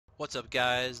What's up,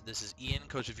 guys? This is Ian,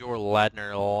 coach of your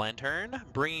Ladner Lanturn,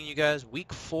 bringing you guys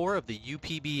week 4 of the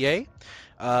UPBA.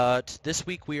 This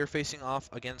week we are facing off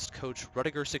against Coach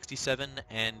Rudiger67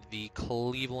 and the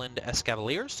Cleveland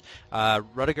Escavaliers.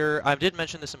 Rudiger, I did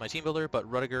mention this in my team builder, but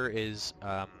Rudiger is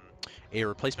a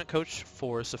replacement coach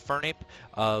for Safurnape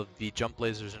of the Jump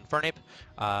Blazers in Furnape.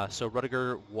 So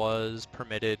Rudiger was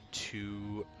permitted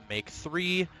to make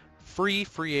 3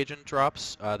 free agent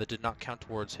drops that did not count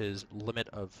towards his limit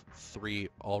of 3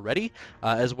 already,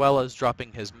 as well as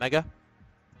dropping his Mega.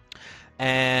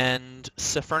 And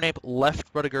Safurnape left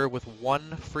Rudiger with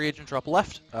 1 free agent drop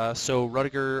left, so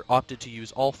Rudiger opted to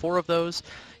use all 4 of those.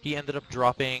 He ended up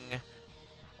dropping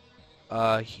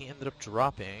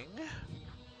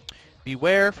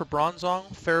Beware for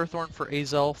Bronzong, Ferrothorn for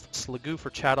Azelf, Sliggoo for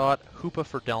Chatot, Hoopa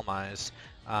for Delmise,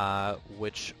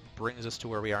 which brings us to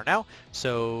where we are now.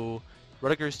 So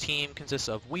Rudiger's team consists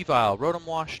of Weavile,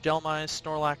 Rotomwash, Delmise,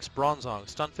 Snorlax, Bronzong,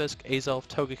 Stunfisk, Azelf,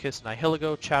 Togekiss,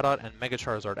 Nihilego, Chatot, and Mega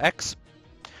Charizard X.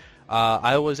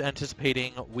 I was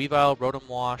anticipating Weavile,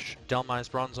 Rotomwash, Delmise,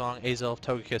 Bronzong, Azelf,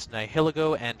 Togekiss,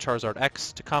 Nihilego, and Charizard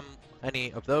X to come.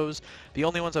 Any of those. The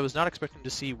only ones I was not expecting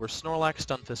to see were Snorlax,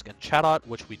 Stunfisk, and Chatot,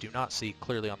 which we do not see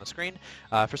clearly on the screen.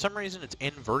 For some reason, it's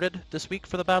inverted this week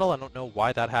for the battle. I don't know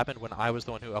why that happened when I was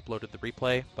the one who uploaded the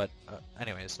replay, but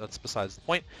anyways, that's besides the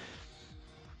point.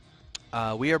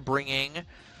 We are bringing,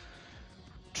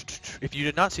 if you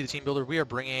did not see the team builder, we are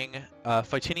bringing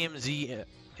Phytinium Z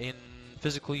in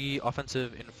physically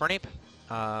offensive Infernape.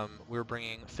 We're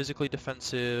bringing physically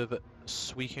defensive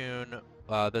Suicune,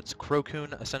 that's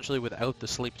Crocoon, essentially without the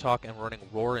Sleep Talk, and running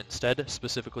Roar instead,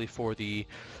 specifically for the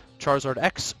Charizard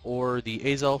X or the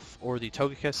Azelf or the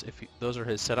Togekiss. Those are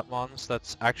his setup mons.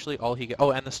 That's actually all he gets.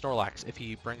 Oh, and the Snorlax. If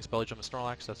he brings Belly Jump and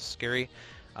Snorlax, that's scary.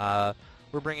 We're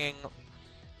bringing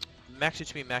Max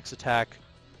HP, Max Attack,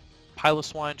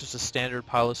 Piloswine, just a standard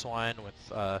Piloswine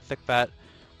with Thick Fat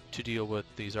to deal with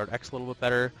the Zard X a little bit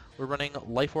better. We're running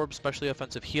Life Orb, specially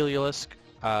offensive Heliolisk,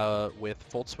 with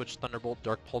Volt Switch, Thunderbolt,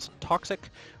 Dark Pulse, and Toxic.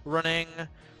 We're running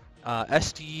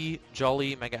SD,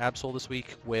 Jolly, Mega Absol this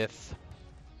week with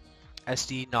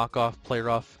SD, Knockoff, Play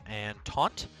Rough, and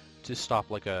Taunt to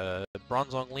stop like a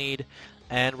Bronzong lead.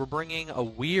 And we're bringing a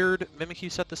weird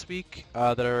Mimikyu set this week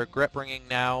that I regret bringing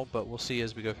now, but we'll see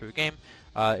as we go through the game.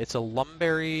 It's a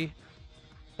Lumberry,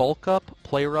 Bulk Up,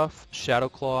 Play Rough, Shadow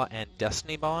Claw, and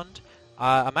Destiny Bond.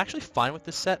 I'm actually fine with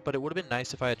this set, but it would have been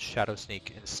nice if I had Shadow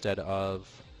Sneak instead of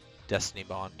Destiny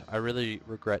Bond. I really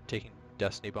regret taking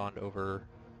Destiny Bond over,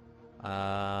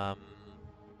 over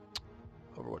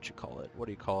what you call it? What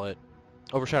do you call it?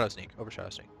 Over Shadow Sneak. Over Shadow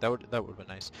Sneak. That would have been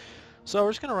nice. So we're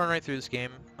just gonna run right through this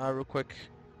game real quick.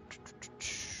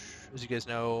 As you guys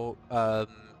know,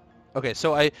 okay,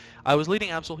 so I was leading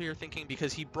Absol here thinking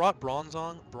because he brought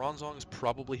Bronzong. Bronzong is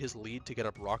probably his lead to get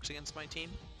up rocks against my team.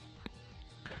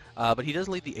 But he does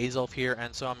lead the Azelf here,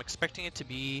 and so I'm expecting it to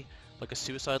be like a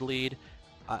suicide lead.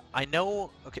 I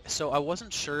know, okay, so I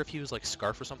wasn't sure if he was like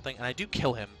Scarf or something, and I do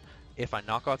kill him if I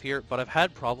knock off here, but I've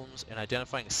had problems in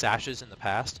identifying Sashes in the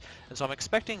past, and so I'm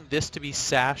expecting this to be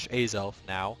Sash Azelf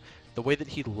now. The way that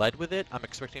he led with it, I'm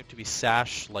expecting it to be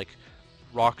Sash, like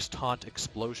Rocks, Taunt,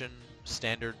 Explosion,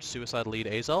 standard suicide lead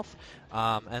Azelf,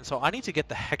 and so I need to get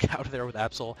the heck out of there with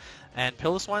Absol, and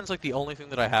Piloswine's like the only thing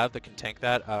that I have that can tank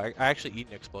that. I actually eat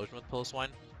an explosion with Piloswine,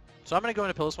 so I'm going to go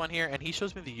into Piloswine here, and he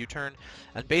shows me the U-turn,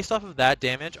 and based off of that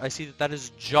damage, I see that that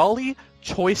is Jolly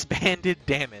Choice Banded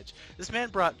damage. This man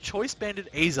brought Choice Banded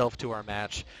Azelf to our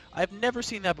match. I've never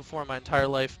seen that before in my entire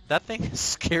life. That thing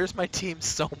scares my team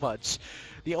so much.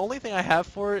 The only thing I have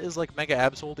for it is like Mega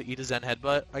Absol to eat a Zen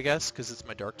Headbutt, I guess, because it's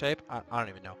my Dark type. I don't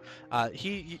even know.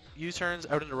 He U-turns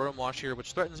out into Rotom Wash here,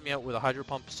 which threatens me out with a Hydro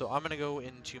Pump, so I'm going to go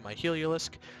into my Heliolisk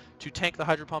to tank the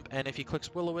Hydro Pump, and if he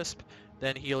clicks Will-O-Wisp,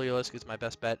 then Heliolisk is my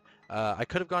best bet. I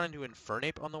could have gone into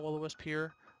Infernape on the Will-O-Wisp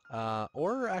here,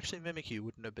 or actually Mimikyu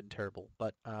wouldn't have been terrible,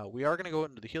 but we are going to go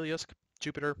into the Heliolisk,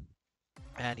 Jupiter,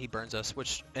 and he burns us,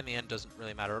 which in the end doesn't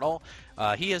really matter at all.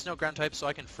 He has no ground type, so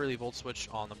I can freely Volt Switch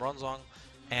on the Bronzong,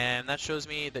 and that shows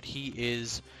me that he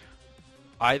is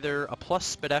either a plus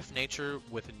Spit F nature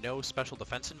with no special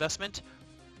defense investment,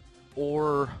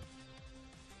 or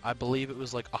I believe it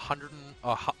was like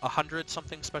 100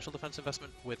 something special defense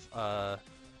investment with a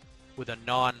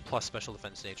non-plus special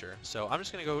defense nature. So I'm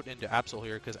just going to go into Absol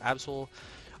here, because Absol,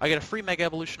 I get a free Mega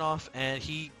Evolution off, and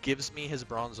he gives me his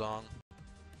Bronzong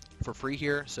for free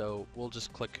here, so we'll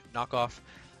just click Knockoff.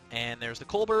 And there's the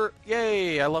Colbur.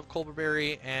 Yay! I love Colbur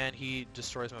Berry, and he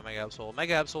destroys my Mega Absol.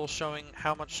 Mega Absol showing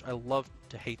how much I love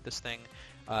to hate this thing.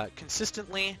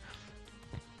 Consistently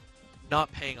not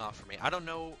paying off for me. I don't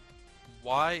know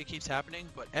why it keeps happening,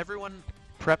 but everyone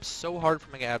prep so hard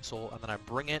for Mega Absol, and then I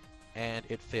bring it, and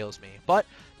it fails me. But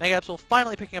Mega Absol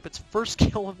finally picking up its first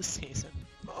kill of the season.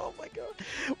 Oh my god.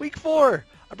 Week 4!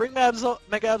 I bring Mega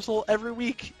Absol every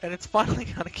week, and it's finally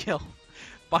got a kill.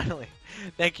 Finally.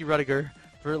 Thank you, Rudiger,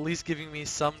 for at least giving me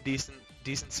some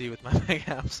decency with my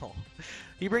Mega Absol.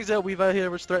 He brings out Weavile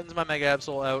here, which threatens my Mega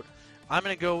Absol out. I'm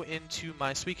going to go into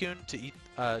my Suicune to eat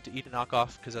a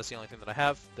knockoff, because that's the only thing that I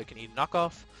have that can eat a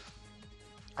knockoff.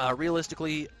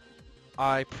 Realistically,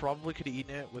 I probably could have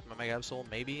eaten it with my Mega Absol,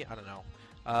 maybe, I don't know.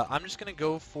 I'm just going to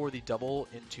go for the double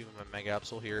into my Mega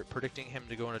Absol here, predicting him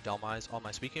to go into Dhelmise on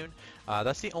my Suicune.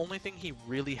 That's the only thing he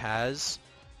really has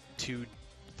to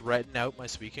threaten out my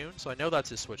Suicune, so I know that's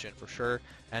his switch in for sure.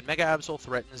 And Mega Absol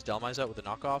threatens Dhelmise out with a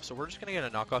knockoff, so we're just going to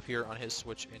get a knockoff here on his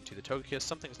switch into the Togekiss.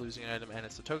 Something's losing an item, and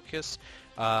it's the Togekiss.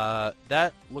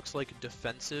 That looks like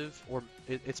defensive, or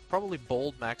it's probably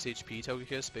bold max HP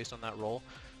Togekiss based on that roll.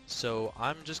 So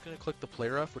I'm just going to click the Play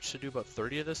Rough, which should do about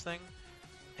 30 of this thing.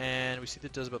 And we see that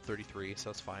it does about 33, so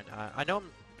that's fine. I know I'm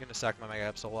going to sack my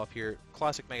Mega Absol off here.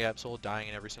 Classic Mega Absol, dying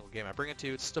in every single game I bring it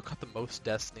to. It's still got the most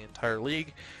deaths in the entire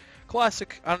league.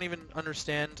 Classic. I don't even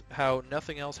understand how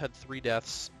nothing else had 3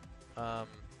 deaths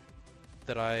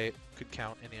that I could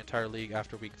count in the entire league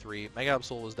after week 3. Mega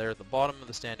Absol was there at the bottom of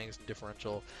the standings in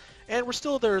differential. And we're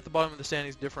still there at the bottom of the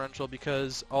standings in differential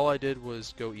because all I did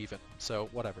was go even. So,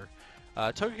 whatever.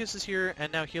 Togekiss is here,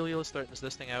 and now Helios threatens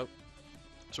this thing out.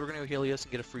 So we're going to go Helios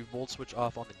and get a free Volt Switch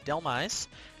off on the Dhelmise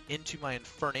into my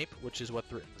Infernape, which is what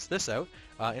threatens this out.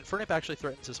 Infernape actually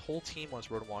threatens his whole team once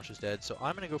Rotom Wash is dead, so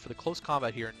I'm going to go for the Close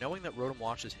Combat here, knowing that Rotom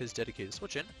Wash is his dedicated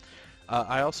switch-in.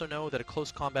 I also know that a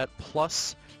Close Combat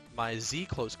plus my Z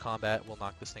Close Combat will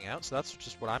knock this thing out, so that's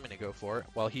just what I'm going to go for.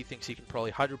 While he thinks he can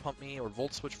probably Hydro Pump me or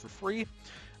Volt Switch for free,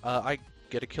 I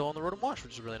get a kill on the Rotom Wash,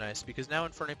 which is really nice, because now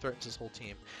Infernape threatens his whole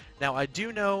team. Now, I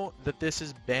do know that this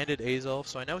is Banded Azelf,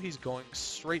 so I know he's going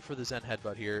straight for the Zen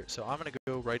Headbutt here, so I'm going to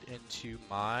go right into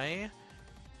my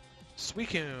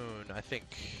Suicune, I think.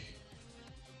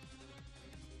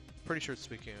 Pretty sure it's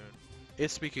Suicune.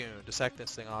 It's Suicune to sack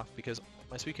this thing off, because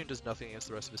my Suicune does nothing against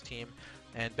the rest of his team,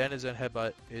 and Banded Zen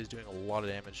Headbutt is doing a lot of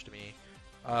damage to me.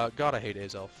 God, I hate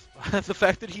Azelf. The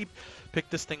fact that he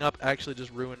picked this thing up actually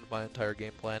just ruined my entire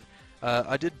game plan.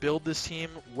 I did build this team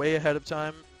way ahead of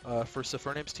time for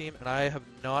Infernape's team, and I have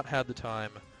not had the time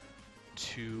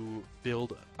to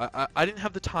build. I didn't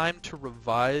have the time to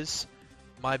revise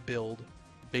my build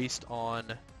based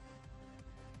on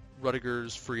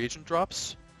Rudiger's free agent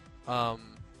drops.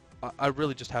 I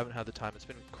really just haven't had the time. It's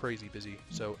been crazy busy.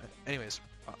 So, anyways,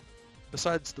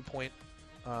 besides the point,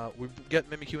 we get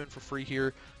Mimikyu in for free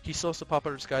here. He still has to pop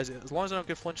out of disguise. As long as I don't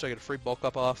get flinched, I get a free bulk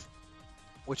up off,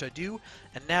 which I do,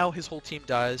 and now his whole team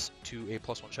dies to a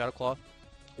 +1 Shadow Claw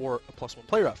or a +1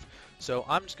 Play Rough. So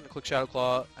I'm just going to click Shadow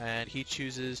Claw, and he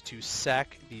chooses to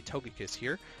sack the Togekiss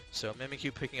here. So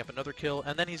Mimikyu picking up another kill,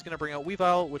 and then he's going to bring out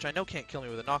Weavile, which I know can't kill me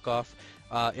with a knockoff.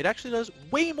 It actually does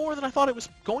way more than I thought it was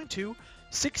going to,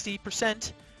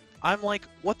 60%. I'm like,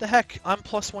 what the heck? I'm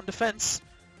 +1 defense.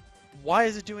 Why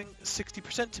is it doing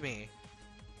 60% to me?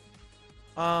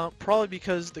 Probably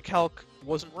because the calc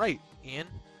wasn't right, Ian.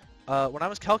 When I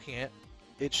was calcing it,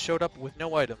 it showed up with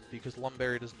no item, because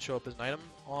Lumberry doesn't show up as an item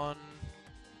on...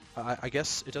 I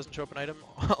guess it doesn't show up an item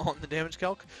on the damage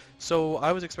calc. So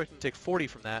I was expecting to take 40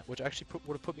 from that, which actually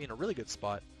would have put me in a really good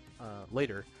spot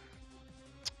later.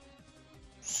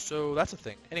 So that's a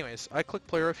thing. Anyways, I click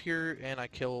Play Rough here, and I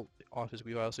kill off his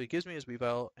Weavile. So he gives me his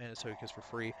Weavile and his Togekiss for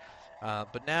free.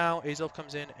 But now Azelf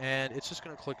comes in, and it's just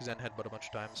going to click Zen Headbutt a bunch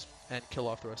of times and kill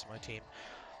off the rest of my team.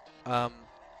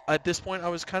 At this point, I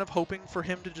was kind of hoping for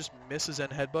him to just miss a Zen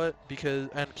Headbutt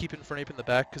and keep Infernape in the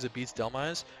back because it beats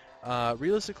Dhelmise.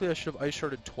 Realistically, I should have Ice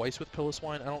Sharded twice with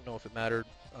Piloswine. I don't know if it mattered.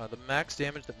 The max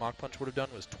damage that Mach Punch would have done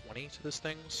was 20 to this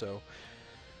thing, so...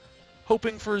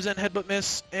 Hoping for a Zen Headbutt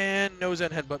miss, and no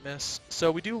Zen Headbutt miss.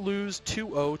 So we do lose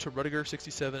 2-0 to Rudiger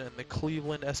 67 and the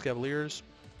Cleveland Escavaliers.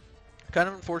 Kind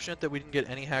of unfortunate that we didn't get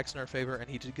any hacks in our favor, and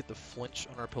he did get the flinch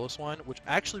on our Piloswine, which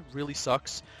actually really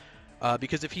sucks.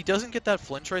 Because if he doesn't get that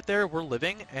flinch right there, we're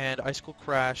living, and Icicle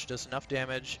Crash does enough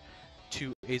damage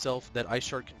to Azelf that Ice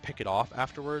Shard can pick it off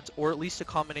afterwards, or at least a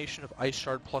combination of Ice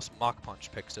Shard plus Mach Punch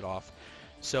picks it off.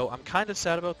 So I'm kind of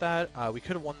sad about that. We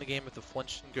could have won the game if the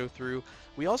flinch didn't go through.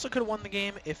 We also could have won the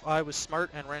game if I was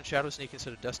smart and ran Shadow Sneak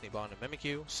instead of Destiny Bond and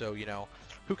Mimikyu. So, you know,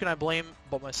 who can I blame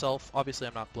but myself? Obviously,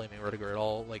 I'm not blaming Rudiger at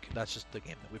all. Like, that's just the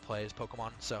game that we play as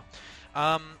Pokemon. So,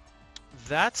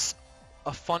 that's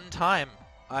a fun time.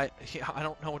 I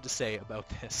don't know what to say about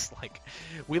this. Like,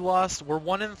 we lost. We're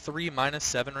 1-3,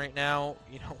 -7 right now.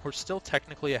 You know, we're still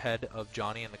technically ahead of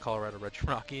Johnny and the Colorado Red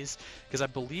Rockies because I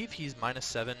believe he's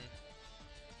 -7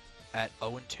 at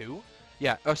 0-2.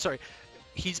 Yeah, oh sorry,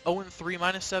 he's 0-3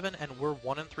 -7, and we're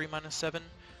 1-3 -7.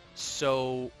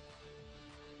 So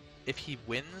if he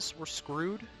wins, we're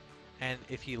screwed, and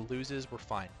if he loses, we're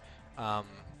fine. Um,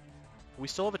 we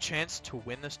still have a chance to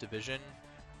win this division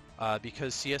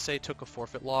because CSA took a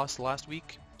forfeit loss last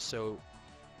week. So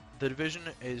the division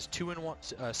is 2-1.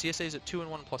 CSA is at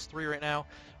 2-1 +3 right now.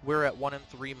 We're at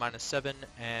 1-3 -7,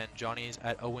 and Johnny's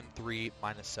at 0-3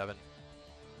 -7.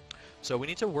 So we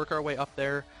need to work our way up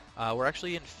there. We're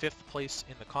actually in 5th place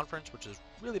in the conference, which is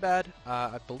really bad.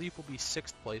 I believe we'll be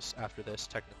 6th place after this,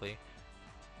 technically,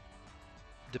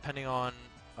 depending on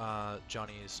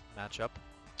Johnny's matchup.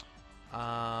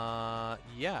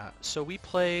 Yeah, so we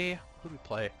play... Who do we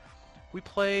play? We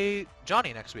play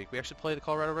Johnny next week. We actually play the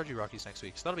Colorado Reggie Rockies next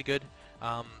week, so that'll be good.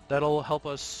 That'll help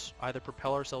us either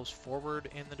propel ourselves forward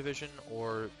in the division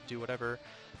or do whatever.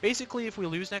 Basically, if we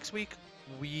lose next week,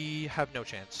 we have no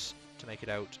chance to make it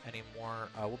out anymore.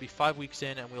 We'll be 5 weeks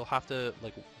in, and we'll have to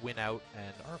like win out,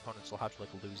 and our opponents will have to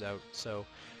like lose out. So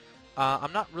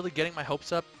I'm not really getting my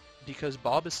hopes up because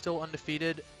Bob is still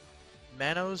undefeated.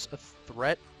 Mano's a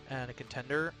threat and a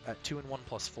contender at 2-1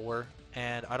 +4,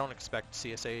 and I don't expect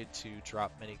CSA to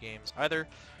drop many games either.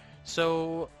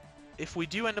 So if we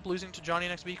do end up losing to Johnny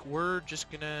next week, we're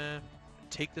just gonna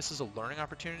take this as a learning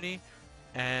opportunity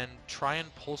and try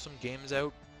and pull some games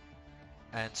out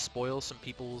and spoil some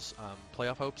people's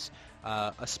playoff hopes,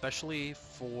 especially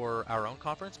for our own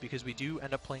conference, because we do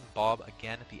end up playing Bob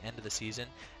again at the end of the season,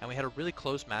 and we had a really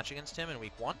close match against him in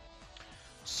week 1.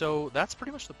 So that's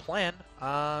pretty much the plan.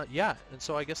 Yeah, and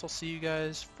so I guess I'll see you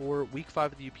guys for week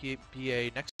 5 of the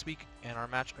UPBA next week and our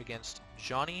match against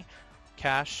Johnny,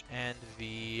 Cash, and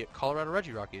the Colorado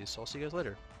Reggie Rockies. So I'll see you guys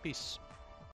later. Peace.